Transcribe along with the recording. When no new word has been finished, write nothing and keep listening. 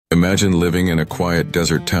Imagine living in a quiet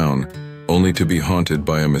desert town, only to be haunted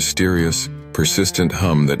by a mysterious, persistent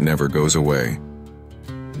hum that never goes away.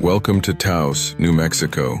 Welcome to Taos, New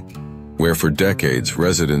Mexico, where for decades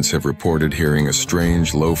residents have reported hearing a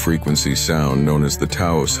strange, low-frequency sound known as the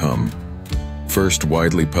Taos Hum. First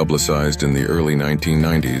widely publicized in the early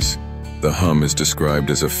 1990s, the hum is described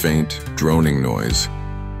as a faint, droning noise,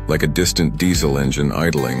 like a distant diesel engine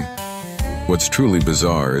idling. What's truly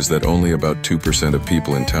bizarre is that only about 2% of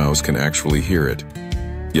people in Taos can actually hear it,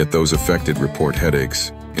 yet those affected report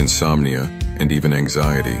headaches, insomnia, and even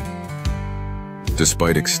anxiety.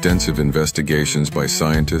 Despite extensive investigations by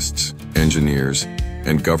scientists, engineers,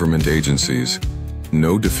 and government agencies,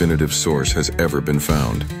 no definitive source has ever been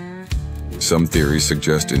found. Some theories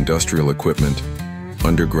suggest industrial equipment,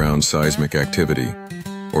 underground seismic activity,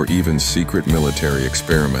 or even secret military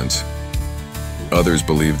experiments. Others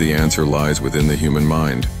believe the answer lies within the human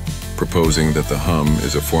mind, proposing that the hum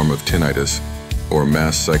is a form of tinnitus or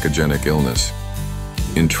mass psychogenic illness.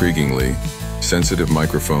 Intriguingly, sensitive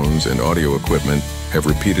microphones and audio equipment have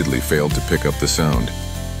repeatedly failed to pick up the sound,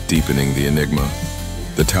 deepening the enigma.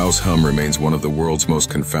 The Taos Hum remains one of the world's most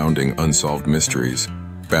confounding unsolved mysteries,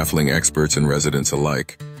 baffling experts and residents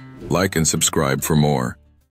alike. Like and subscribe for more.